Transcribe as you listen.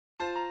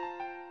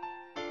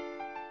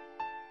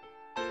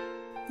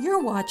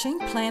You're watching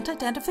Plant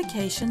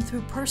Identification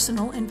Through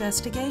Personal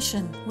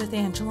Investigation with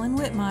Angeline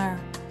Whitmire.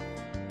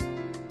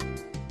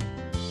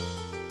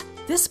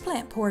 This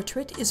plant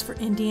portrait is for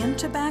Indian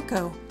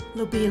tobacco,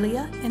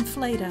 Lobelia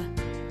inflata.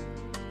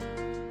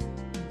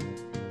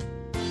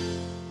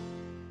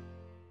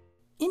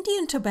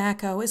 Indian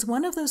tobacco is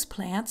one of those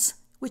plants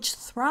which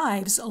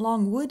thrives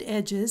along wood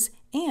edges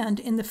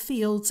and in the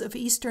fields of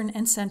eastern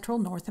and central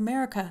North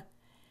America.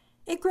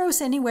 It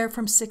grows anywhere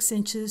from 6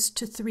 inches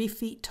to 3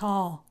 feet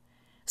tall.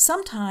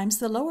 Sometimes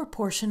the lower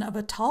portion of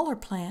a taller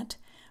plant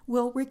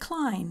will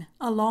recline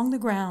along the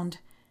ground,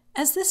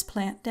 as this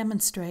plant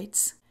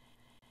demonstrates.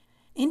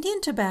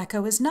 Indian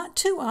tobacco is not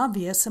too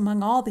obvious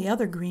among all the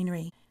other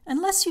greenery,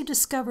 unless you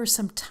discover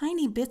some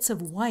tiny bits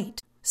of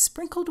white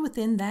sprinkled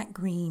within that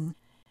green.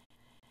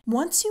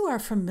 Once you are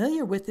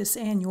familiar with this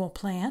annual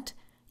plant,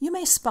 you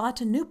may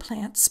spot a new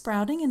plant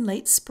sprouting in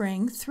late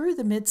spring through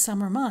the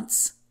midsummer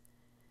months.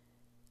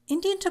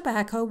 Indian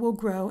tobacco will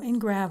grow in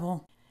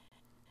gravel.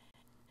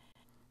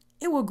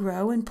 It will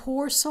grow in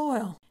poor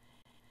soil.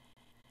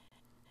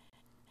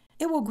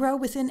 It will grow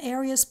within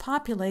areas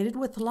populated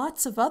with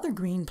lots of other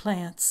green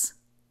plants.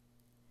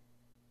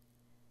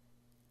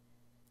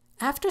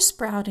 After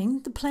sprouting,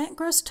 the plant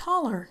grows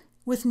taller,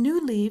 with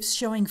new leaves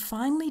showing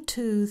finely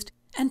toothed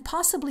and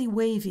possibly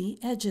wavy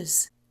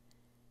edges.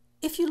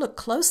 If you look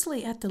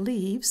closely at the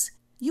leaves,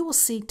 you will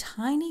see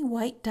tiny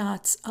white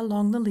dots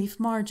along the leaf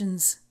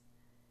margins.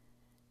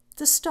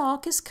 The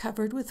stalk is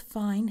covered with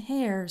fine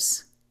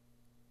hairs.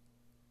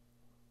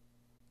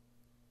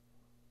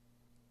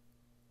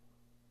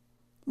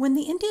 When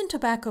the Indian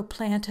tobacco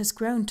plant has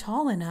grown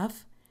tall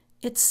enough,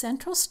 its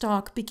central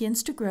stalk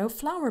begins to grow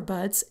flower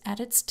buds at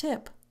its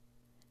tip.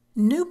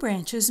 New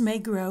branches may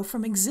grow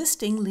from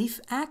existing leaf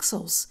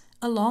axils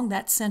along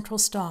that central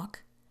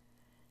stalk.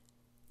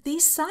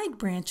 These side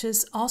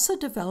branches also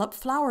develop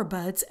flower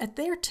buds at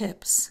their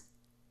tips.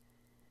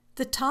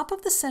 The top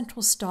of the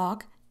central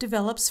stalk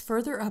develops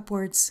further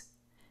upwards.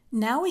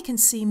 Now we can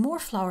see more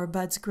flower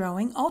buds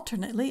growing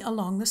alternately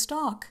along the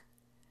stalk.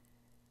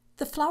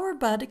 The flower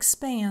bud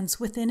expands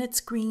within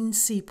its green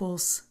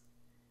sepals.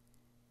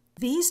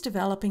 These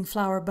developing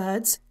flower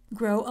buds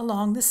grow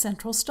along the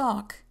central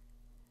stalk.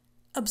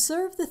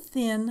 Observe the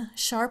thin,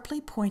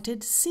 sharply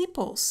pointed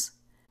sepals.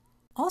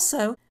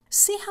 Also,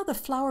 see how the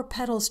flower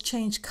petals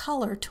change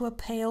color to a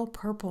pale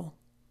purple.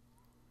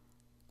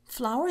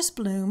 Flowers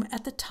bloom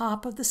at the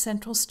top of the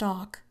central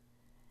stalk,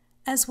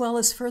 as well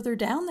as further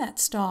down that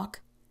stalk,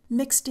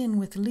 mixed in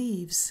with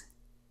leaves.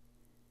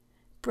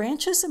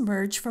 Branches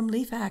emerge from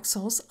leaf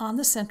axils on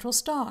the central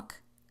stalk.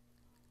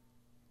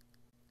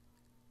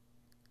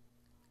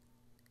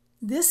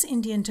 This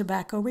Indian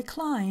tobacco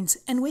reclines,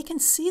 and we can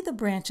see the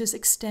branches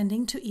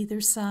extending to either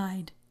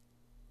side.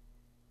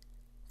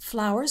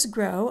 Flowers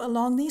grow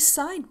along these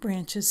side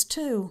branches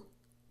too.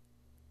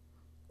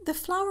 The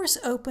flowers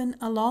open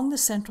along the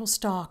central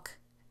stalk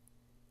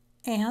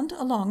and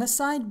along a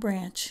side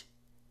branch.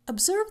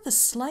 Observe the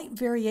slight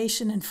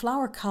variation in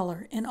flower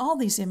color in all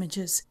these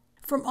images,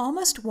 from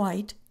almost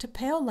white to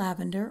pale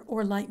lavender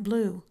or light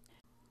blue.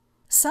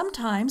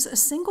 Sometimes a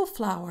single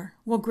flower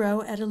will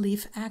grow at a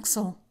leaf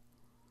axil.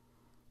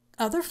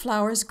 Other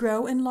flowers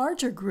grow in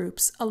larger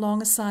groups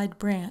along a side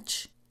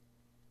branch.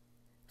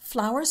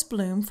 Flowers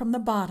bloom from the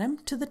bottom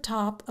to the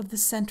top of the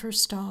center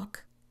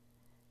stalk.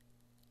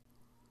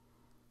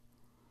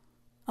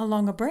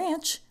 Along a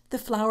branch, the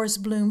flowers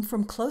bloom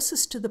from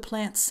closest to the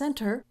plant's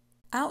center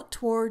out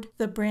toward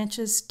the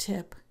branch's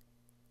tip.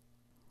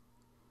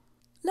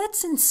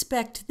 Let's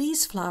inspect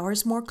these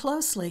flowers more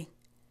closely.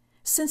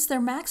 Since their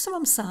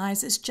maximum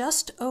size is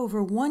just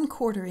over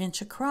 1/4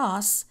 inch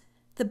across,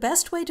 the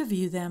best way to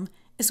view them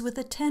is with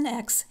a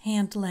 10x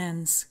hand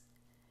lens.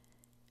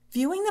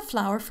 Viewing the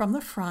flower from the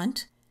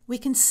front, we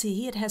can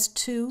see it has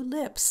 2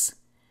 lips,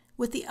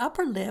 with the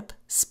upper lip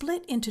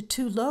split into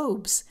 2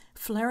 lobes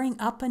flaring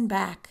up and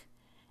back,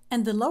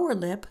 and the lower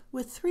lip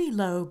with 3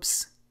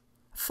 lobes.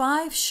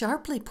 5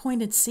 sharply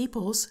pointed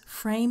sepals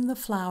frame the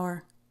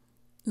flower.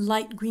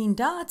 Light green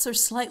dots are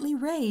slightly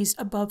raised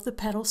above the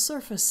petal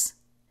surface.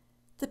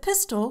 The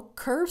pistil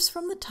curves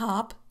from the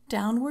top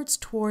downwards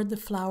toward the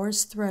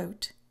flower's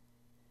throat.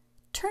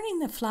 Turning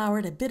the flower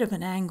at a bit of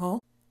an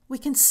angle, we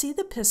can see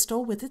the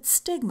pistil with its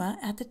stigma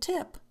at the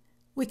tip.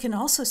 We can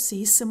also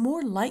see some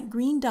more light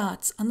green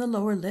dots on the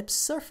lower lip's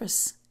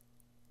surface.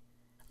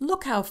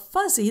 Look how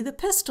fuzzy the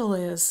pistil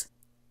is!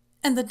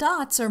 And the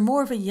dots are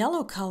more of a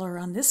yellow color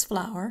on this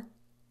flower.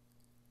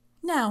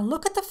 Now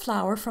look at the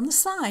flower from the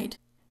side.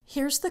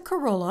 Here's the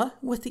corolla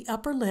with the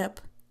upper lip,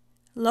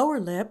 lower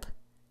lip,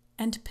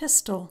 and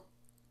pistil.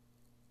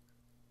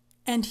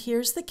 And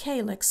here's the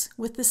calyx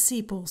with the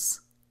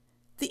sepals.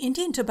 The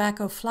Indian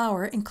tobacco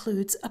flower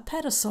includes a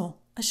pedicel,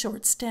 a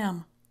short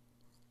stem.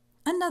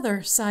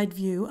 Another side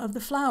view of the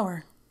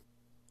flower.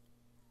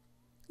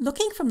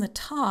 Looking from the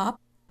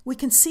top, we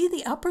can see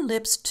the upper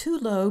lip's 2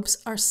 lobes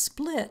are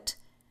split.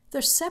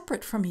 They're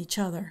separate from each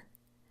other.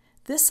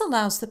 This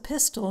allows the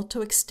pistil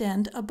to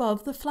extend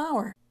above the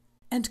flower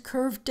and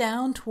curve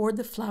down toward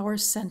the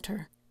flower's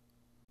center.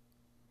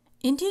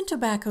 Indian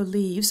tobacco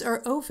leaves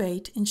are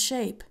ovate in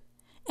shape,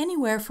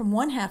 anywhere from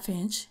 1/2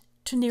 inch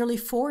to nearly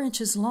 4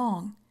 inches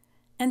long,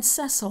 and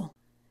sessile.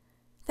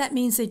 That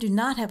means they do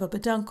not have a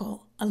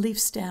peduncle, a leaf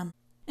stem.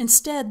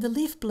 Instead, the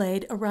leaf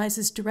blade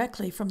arises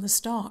directly from the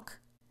stalk.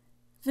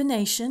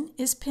 Venation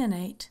is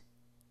pinnate.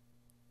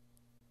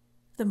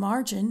 The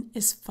margin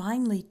is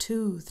finely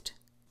toothed.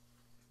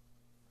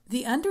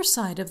 The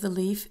underside of the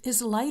leaf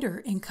is lighter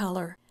in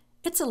color.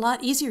 It's a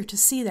lot easier to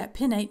see that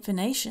pinnate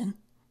venation.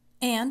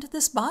 And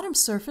this bottom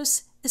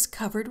surface is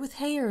covered with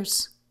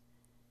hairs.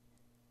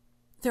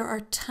 There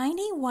are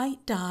tiny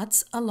white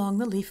dots along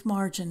the leaf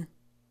margin.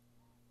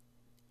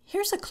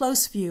 Here's a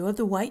close view of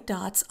the white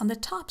dots on the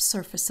top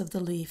surface of the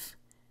leaf.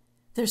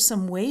 There's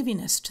some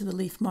waviness to the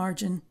leaf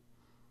margin.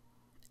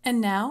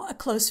 And now a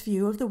close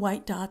view of the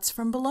white dots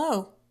from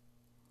below.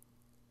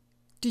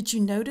 Did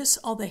you notice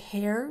all the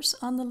hairs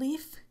on the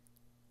leaf?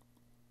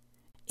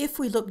 If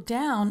we look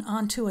down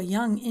onto a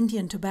young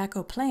Indian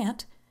tobacco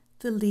plant,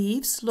 the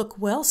leaves look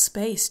well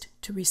spaced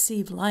to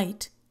receive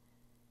light.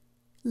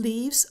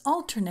 Leaves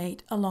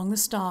alternate along the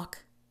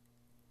stalk.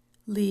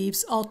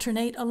 Leaves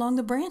alternate along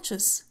the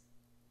branches.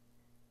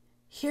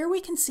 Here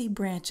we can see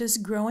branches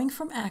growing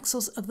from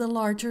axils of the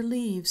larger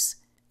leaves,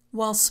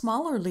 while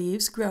smaller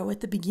leaves grow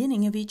at the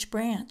beginning of each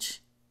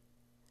branch.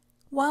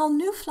 While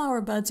new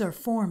flower buds are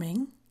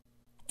forming,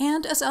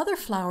 and as other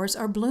flowers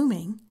are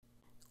blooming,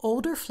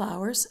 older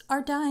flowers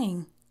are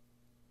dying.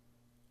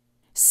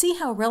 See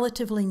how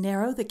relatively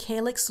narrow the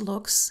calyx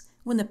looks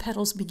when the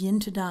petals begin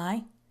to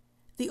die?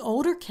 The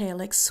older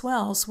calyx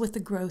swells with the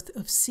growth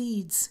of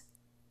seeds.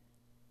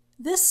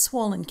 This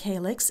swollen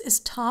calyx is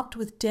topped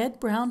with dead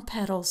brown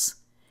petals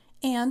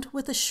and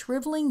with a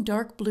shriveling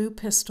dark blue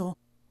pistil.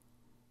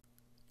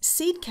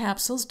 Seed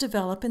capsules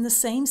develop in the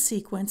same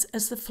sequence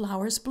as the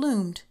flowers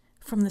bloomed,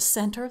 from the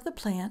center of the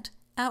plant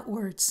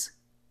outwards.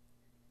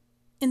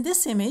 In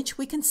this image,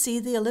 we can see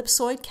the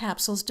ellipsoid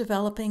capsules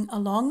developing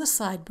along the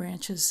side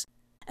branches,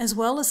 as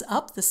well as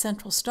up the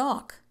central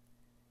stalk.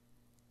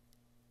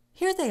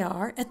 Here they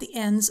are at the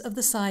ends of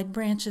the side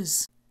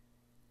branches.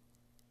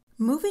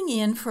 Moving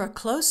in for a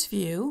close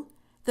view,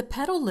 the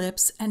petal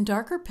lips and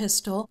darker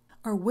pistil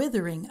are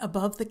withering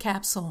above the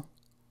capsule.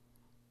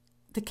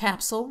 The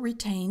capsule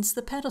retains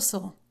the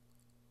pedicel.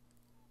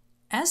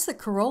 As the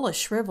corolla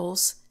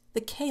shrivels,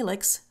 the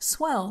calyx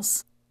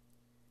swells.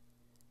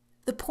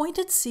 The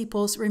pointed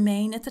sepals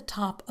remain at the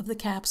top of the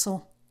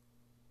capsule.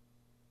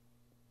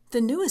 The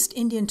newest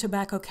Indian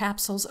tobacco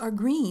capsules are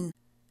green,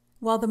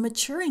 while the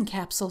maturing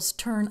capsules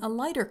turn a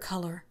lighter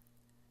color.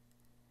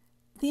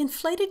 The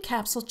inflated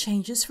capsule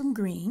changes from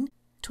green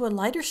to a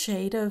lighter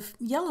shade of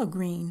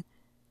yellow-green,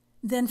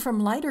 then from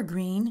lighter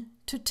green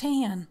to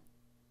tan,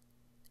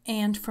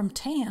 and from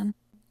tan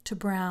to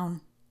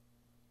brown.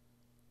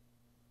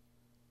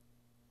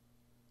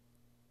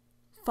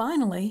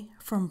 Finally,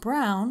 from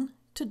brown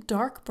to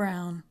dark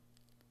brown.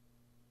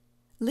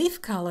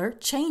 Leaf color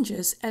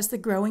changes as the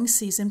growing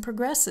season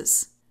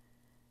progresses.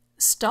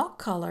 Stalk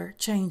color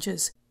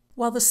changes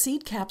while the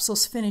seed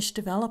capsules finish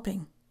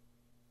developing.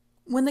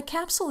 When the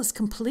capsule is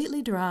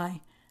completely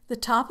dry, the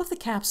top of the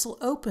capsule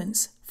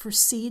opens for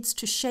seeds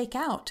to shake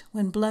out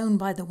when blown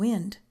by the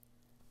wind.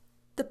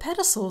 The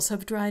pedicels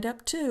have dried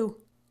up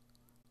too.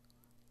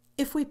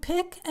 If we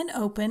pick and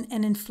open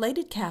an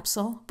inflated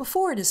capsule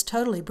before it is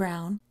totally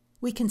brown,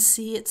 we can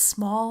see its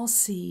small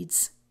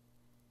seeds.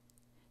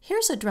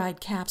 Here's a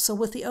dried capsule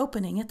with the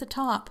opening at the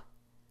top.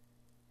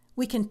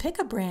 We can pick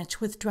a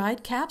branch with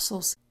dried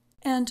capsules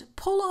and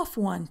pull off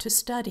one to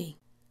study.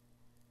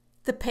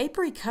 The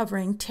papery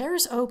covering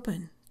tears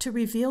open to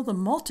reveal the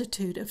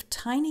multitude of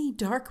tiny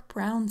dark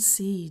brown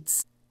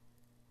seeds.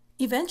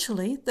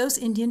 Eventually, those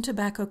Indian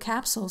tobacco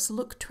capsules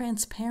look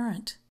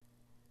transparent.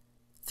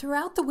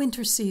 Throughout the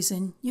winter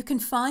season, you can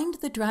find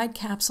the dried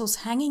capsules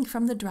hanging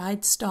from the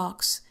dried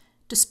stalks,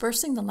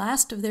 dispersing the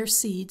last of their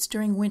seeds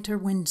during winter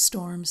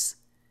windstorms.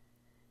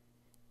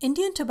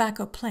 Indian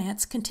tobacco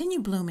plants continue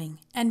blooming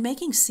and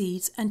making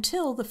seeds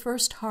until the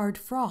first hard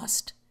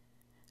frost.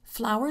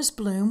 Flowers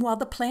bloom while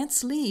the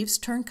plant's leaves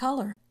turn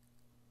color.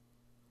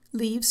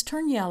 Leaves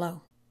turn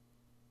yellow,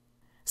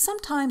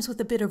 sometimes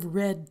with a bit of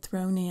red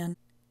thrown in.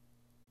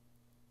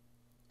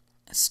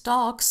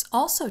 Stalks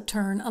also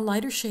turn a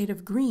lighter shade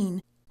of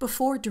green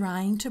before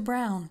drying to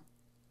brown.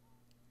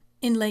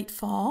 In late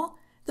fall,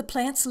 the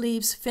plant's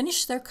leaves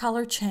finish their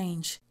color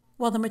change,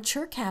 while the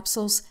mature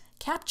capsules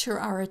capture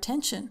our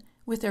attention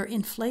with their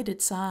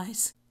inflated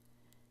size.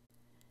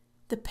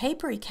 The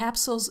papery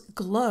capsules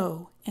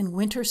glow in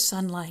winter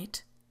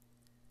sunlight.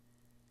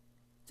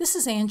 This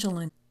is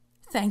Angeline.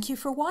 Thank you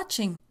for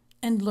watching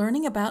and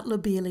learning about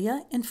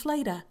Lobelia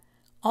inflata,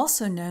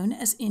 also known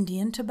as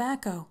Indian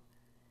tobacco.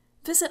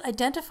 Visit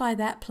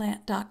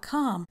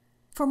identifythatplant.com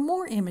for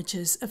more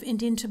images of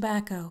Indian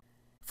tobacco,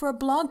 for a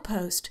blog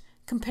post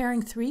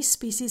comparing 3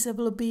 species of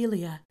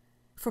Lobelia,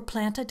 for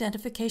plant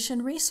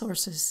identification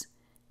resources,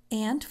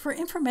 and for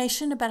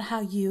information about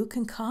how you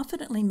can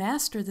confidently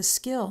master the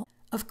skill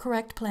of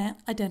correct plant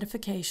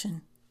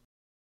identification.